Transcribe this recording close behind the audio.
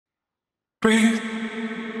Breathe.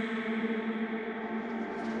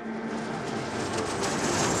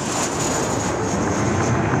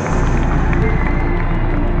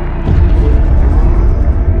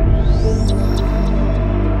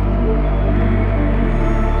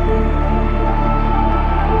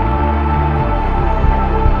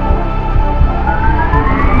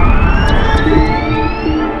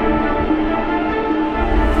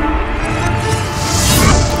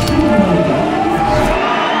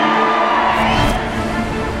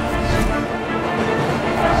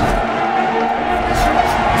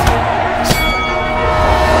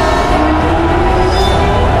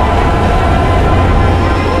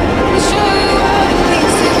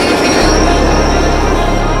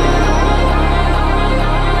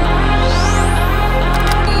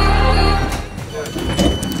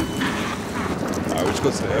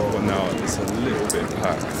 Got to the airport now, it's a little bit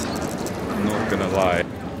packed, I'm not gonna lie.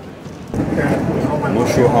 I'm not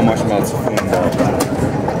sure how much I'm allowed to film,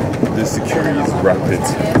 but the security is rapid.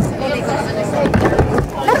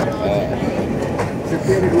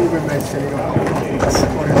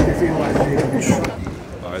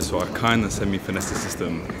 Alright, so I kinda semi-finessed the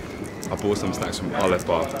system. I bought some snacks from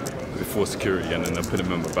Alepa before security and then I put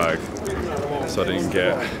them in my bag so I didn't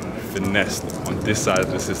get finessed on this side of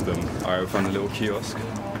the system. Alright, we found a little kiosk.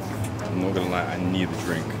 I'm not gonna lie, I need a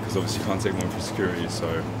drink because obviously you can't take one for security,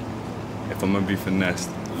 so if I'm gonna be finessed,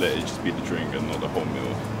 let it just be the drink and not the whole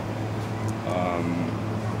meal.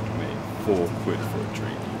 Mate, £4 for a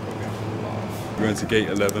drink, you probably have to laugh. We're going to gate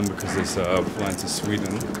 11 because it's flying to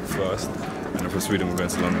Sweden first, and then from Sweden we're going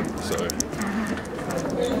to London, so.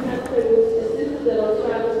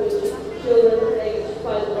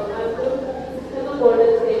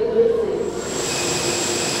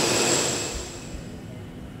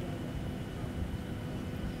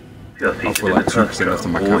 I've got like 2% left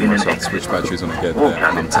on my camera, so I have to switch batteries when I get there,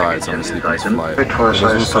 and I'm tired, so I'm asleep on this flight. There's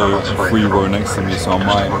also a free row next to me, so I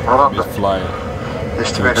might mid-flight do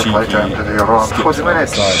a cheeky skip to the other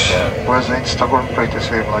side,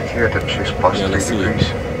 but yeah, let's see.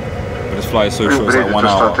 But this flight is so short, it's like 1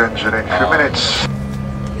 hour.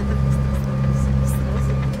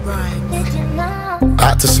 I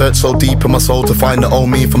had to search so deep in my soul to find the old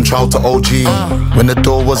me from child to OG. When the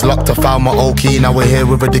door was locked, I found my old key. Now we're here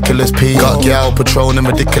with ridiculous P. Got gal, Patron and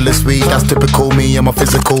ridiculous weed. That's typical me and my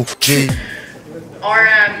physical G. Our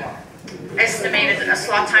estimated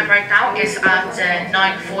slot time right now is at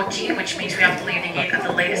 9:14, which means we have to leave the gate at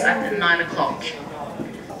the latest at 9 o'clock.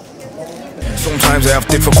 Sometimes I have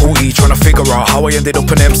difficulty trying to figure out how I ended up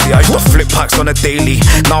an MC. I used to flip packs on a daily.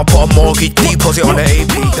 Now I put a mortgage deposit on the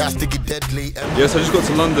AP. That's the deadly. Yes, I just got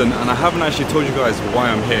to London and I haven't actually told you guys why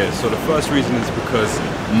I'm here. So the first reason is because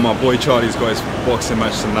my boy Charlie's got his boxing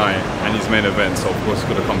match tonight and his main event, so of course I've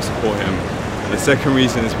got to come support him. And the second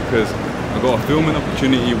reason is because I got a filming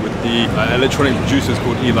opportunity with the electronic producers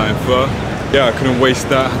called Eli Fur. Yeah, I couldn't waste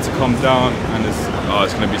that, I had to come down and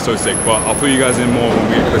it's going to be so sick. But I'll fill you guys in more when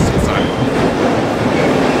we get close to the time.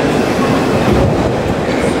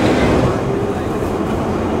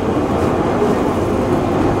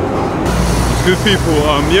 Good people,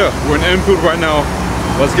 yeah, we're in Enfield right now.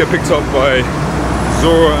 Let's get picked up by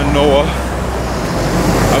Zora and Noah. I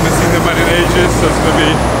haven't seen them man in ages, so it's gonna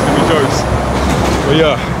be jokes. But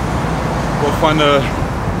yeah, we'll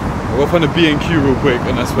find a B&Q real quick,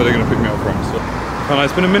 and that's where they're gonna pick me up from. So,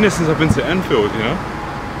 it's been a minute since I've been to Enfield, you know.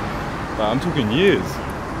 Like, I'm talking years.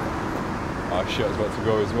 Ah shit, I was about to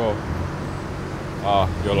go as well. Ah,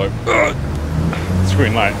 YOLO.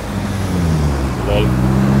 Screen light. Lol.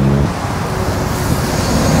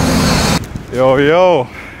 Yo, yo.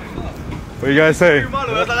 What you guys saying? What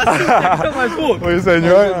are you saying?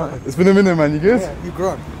 You right? It's been a minute, man. You good? Yeah, you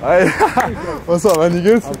grown. What's up, man? You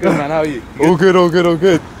good? I'm good, man. How are you? All good, all good, all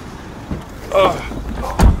good.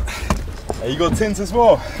 Hey, you got tints as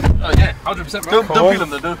well? Oh yeah, 100%, bro. Don't feel them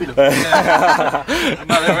though, don't feel them. Yeah.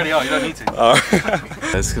 No, they already are, you don't need to.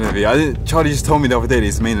 It's gonna be, Charlie just told me the other day that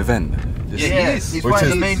it's main event. Yeah, he is. He's fighting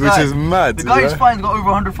the main guy. Which is mad. The guy he's fighting got over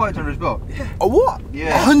 100 fights under his belt. Yeah. Oh, what?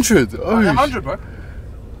 Yeah. 100? Oh, 100, bro.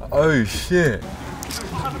 Oh, shit.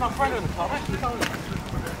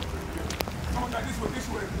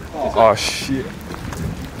 Oh, shit.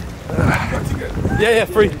 Yeah,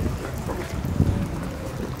 free.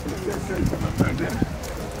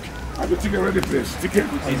 Ticket ready, please. Ticket.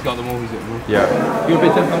 He's got them all, he's it, bro. Yeah. You a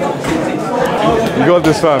bit tempted? You got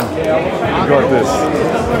this, fam. You got this.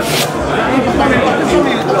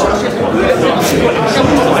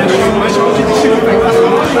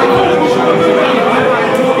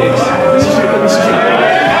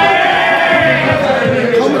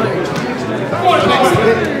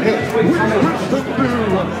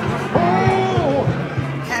 Come on.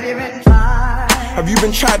 Have you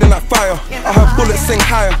been tried in that fire? I heard bullets sing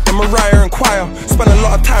higher than Mariah and Choir. Spent a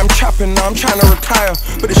lot of time trapping, now I'm trying to retire.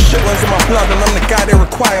 But this shit runs in my blood and I'm the guy they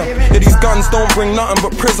require. Yeah, these guns don't bring nothing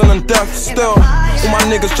but prison and death. Still, all my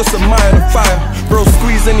niggas just admire the fire. Bro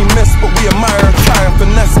squeeze and he miss, but we admire and try.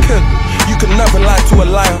 Finesse kid, you can never lie to a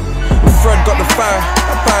liar. Fred got the fire,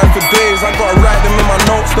 I fire for days. I gotta write them in my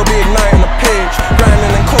notes, they'll be igniting the page.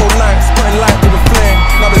 Grinding in cold nights, putting light to the flame.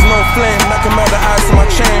 Now there's no flame, that can melt the ice in my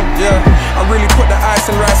chain. Yeah, I really put the ice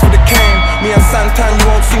and rice for the cane. Me and Santan, you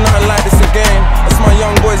won't see nothing like this again. That's my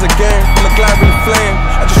young boys again, on the glide with the flame.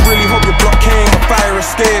 I just really hope your block came, my fire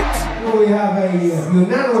escapes. We have a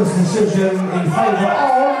unanimous decision in favour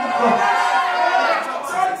of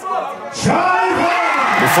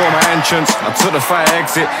Before my entrance, I took the fire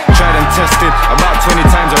exit, tried and tested, about 20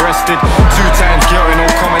 times arrested, 2 times guilty, no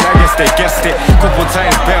comment, I guess they guessed it, couple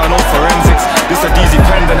times better, no forensics, this a DZ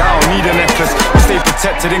pendant, I don't need a necklace, we stay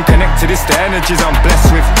protected and connected, it's the energies I'm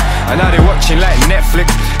blessed with, and now they watching like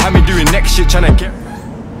Netflix, had me doing next shit, trying to get...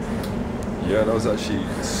 Yeah, that was actually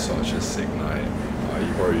such a sick night.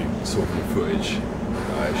 You probably saw from the footage,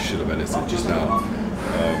 I should have edited just now.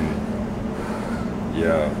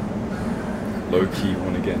 Yeah. Low-key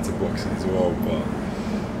want to get into boxing as well, but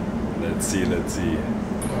let's see.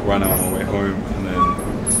 Run out on my way home, and then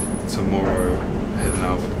tomorrow heading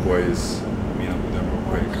out with the boys, meet up with them real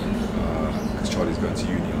quick, because Charlie's going to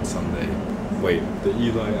uni on Sunday. Wait, the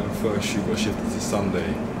Eli and Fur shoot got shifted to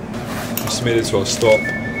Sunday. Just made it to our stop.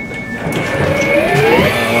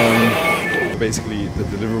 Basically, the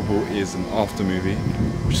deliverable is an after movie,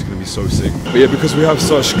 which is going to be so sick. But yeah, because we have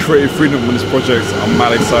such creative freedom on this project, I'm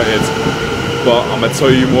mad excited. But I'm going to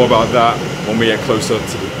tell you more about that when we get closer to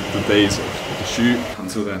the days of the shoot.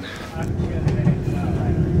 Until then.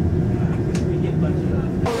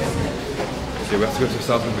 So we have to go to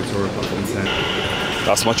South Victoria platform 10.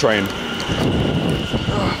 That's my train.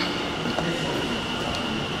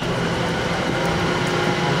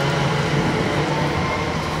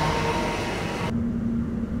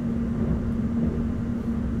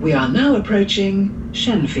 We are now approaching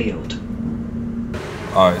Shenfield.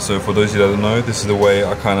 Alright, so for those of you that don't know, this is the way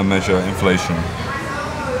I kind of measure inflation.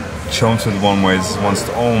 Chelmsford one way is once,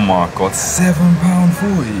 oh my god,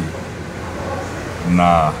 £7.40.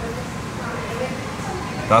 Nah.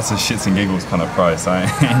 That's a shits and giggles kind of price, I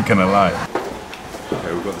ain't gonna lie.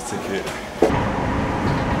 Okay, we got the ticket.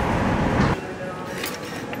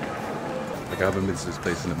 Like, I haven't been to this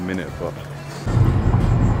place in a minute, but...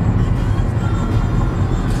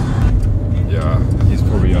 yeah, he's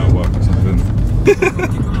probably out of work or something.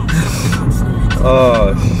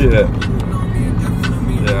 Oh shit.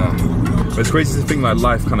 Yeah. But it's crazy to think like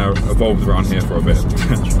life kind of evolved around here for a bit.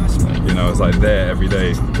 You know, it's like there every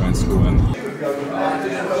day, going to school and...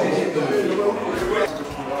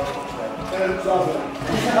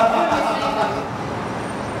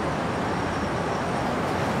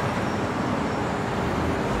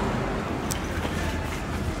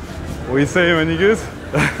 What are you saying, man? You good?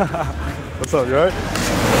 What's up, you alright?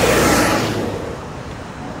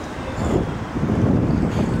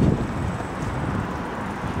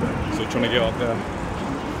 So trying to get up there. No,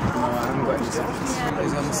 I haven't got any tickets.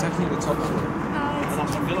 He's on the second or the top floor.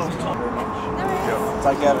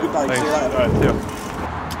 Take care, good day. See you later. Right, yeah.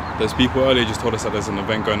 There's people earlier just told us that there's an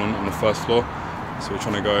event going on the first floor. So we're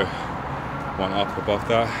trying to go one up above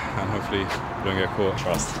that and hopefully we don't get caught.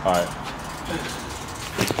 Trust. Alright.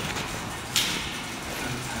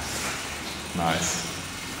 Nice.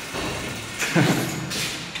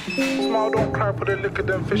 Smile, don't cry, put a liquor,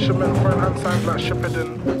 then fishermen, front hand signs like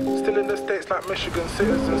Shepparton. Still in the States like Michigan,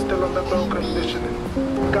 citizens still on the bell conditioning.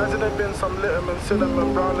 Guys in the bin, some Litterman,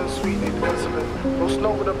 cinnamon, brown and sweet, need insulin. No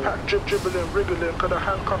snow with a pack, dribbling, wriggling, cause the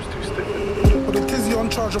handcuffs too stiff. Put a tizzy on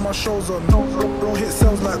charge of my shows on. Bro hit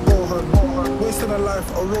cells like Gohan. Wasting a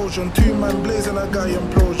life, erosion. 2 man blazing a guy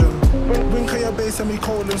implosion. Ring your base and me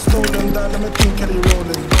colon, stolen, down let me think Kelly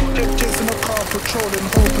rolling. Jets in the car patrolling,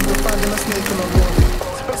 hoping to find a snake in a rolling.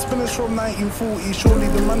 Spinners from 1940, surely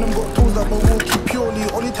the man them got tools that were walkie purely.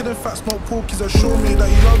 Only to the fat smoke porkies, assure me that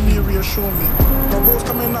you love me, reassure me. My bros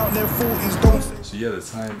coming out in their 40s, don't say. So yeah, the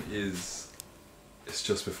time is, it's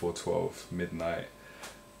just before 12, midnight.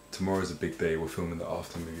 Tomorrow's a big day, we're filming the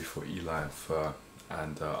after movie for Eli and Fur.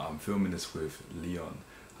 And I'm filming this with Leon.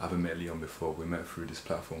 I haven't met Leon before, we met through this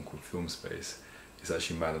platform called Filmspace. It's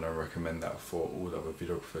actually mad and I recommend that for all the other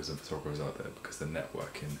videographers and photographers out there because the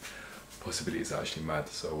networking possibilities are actually mad.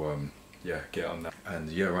 So yeah, get on that.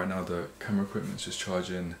 And yeah, right now the camera equipment's just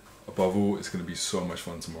charging. Above all, it's going to be so much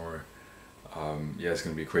fun tomorrow. Yeah, it's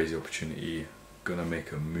going to be a crazy opportunity. Gonna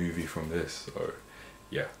make a movie from this, so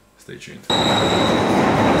yeah, stay tuned.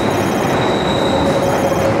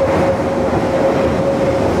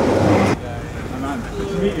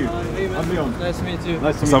 Nice to meet you.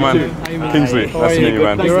 Nice to meet you. Kingsley, nice to meet you,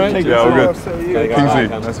 man. You right? Yeah, all good. Kingsley,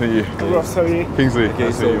 nice to meet you. Kingsley, Okay,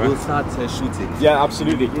 nice to so meet you, we'll man. start shooting. Yeah,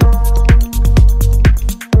 absolutely.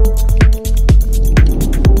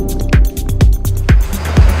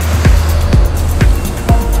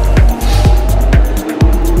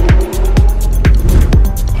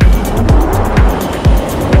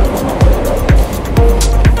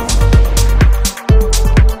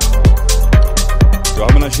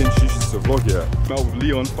 Yeah, met with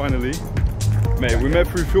Leon finally. Mate, we met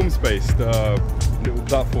through Filmspace, the little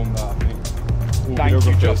platform that I think all Thank you,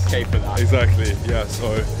 videographers- Just K, for that. Exactly, yeah,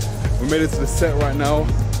 so we made it to the set right now.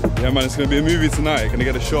 Yeah man, it's gonna be a movie tonight, gonna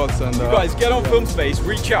get the shots and You guys, get on Filmspace,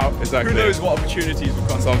 reach out. Exactly. Who knows what opportunities will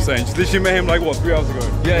come. that's what I'm saying. Just literally met him like what, 3 hours ago?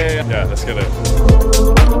 Yeah. Yeah, let's get it.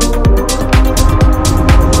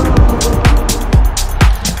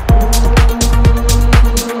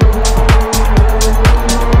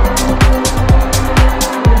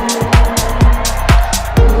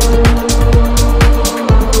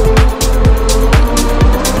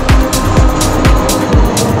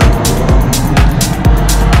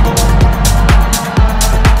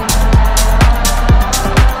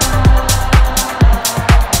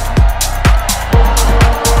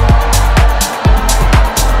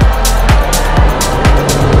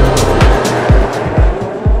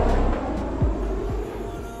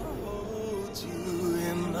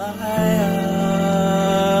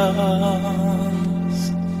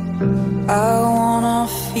 I wanna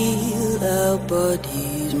feel our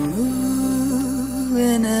bodies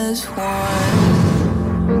moving as one.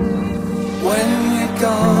 When you're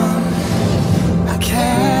gone, I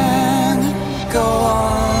can't go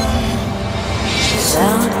on.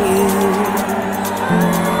 Without you,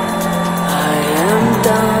 I am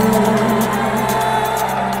done.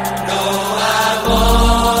 No, I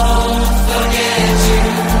won't forget you.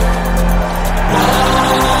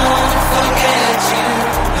 Won't forget you.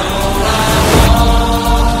 No, I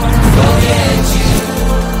won't forget you.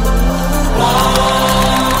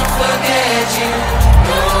 Won't forget you.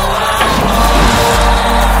 No, I won't forget you.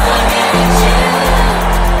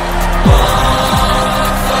 Won't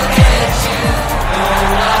forget you. No,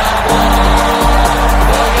 I won't forget you. Won't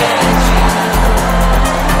forget you.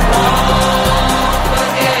 No, I won't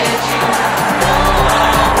forget you. Won't forget you. I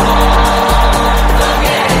will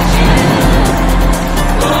never let you go.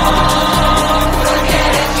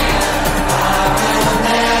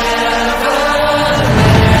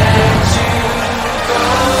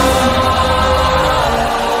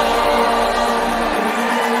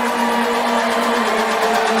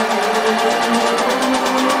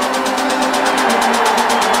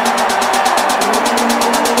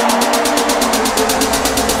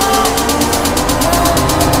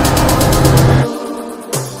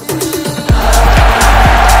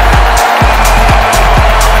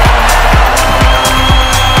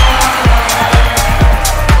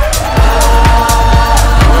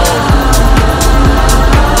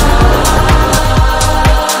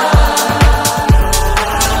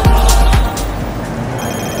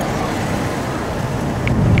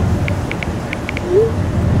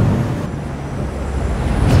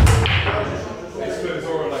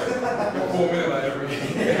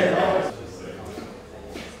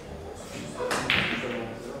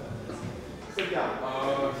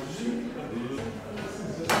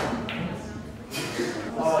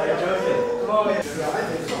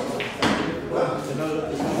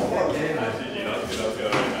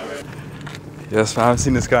 Yes, man, I haven't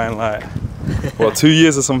seen this guy in like, what, 2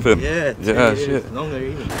 years or something? Yeah, yeah, shit. Longer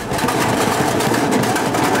even.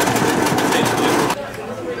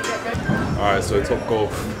 Alright, so Top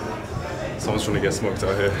Golf. Someone's trying to get smoked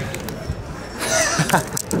out here.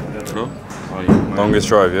 Longest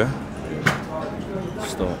drive, yeah?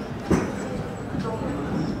 Stop.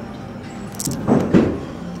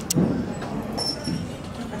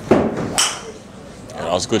 Yeah,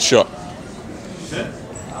 that was a good shot.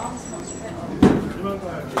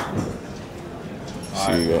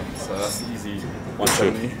 See you got. So that's easy.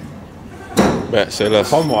 170. Bet, say less.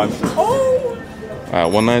 Come on.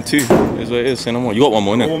 Alright, 192 is what it is. Say no more. You got one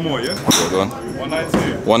more, innit? One more, yeah? Yeah, go on.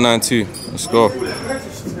 192. 192. Let's go.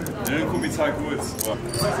 They don't call me Tiger Woods, but...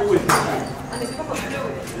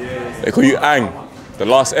 They call you Aang, the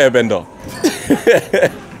last airbender.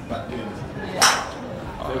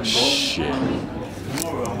 Oh, shit.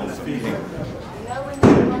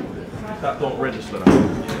 That don't register now.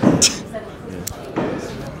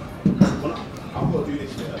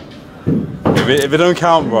 If it don't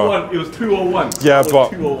count, bro. It was 201. Yeah,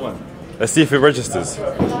 but 201. let's see if it registers.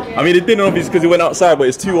 I mean, it didn't obviously because it went outside, but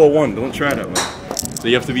it's 201. Don't try that, man. So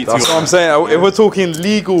you have to beat 201. That's what I'm saying. If we're talking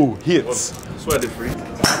legal hits, Swear they're free.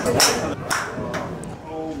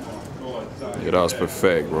 Yeah, that was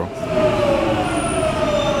perfect, bro.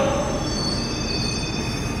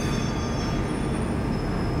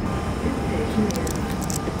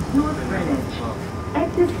 North Greenwich.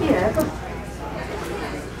 Exit here for...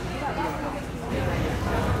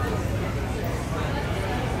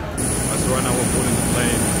 So right now we're boarding the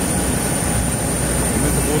plane. And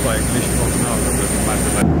the ball's like literally half an hour, so there's a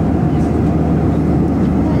massive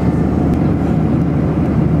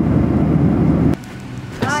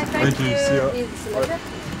Hi, thank you. See ya. See you later.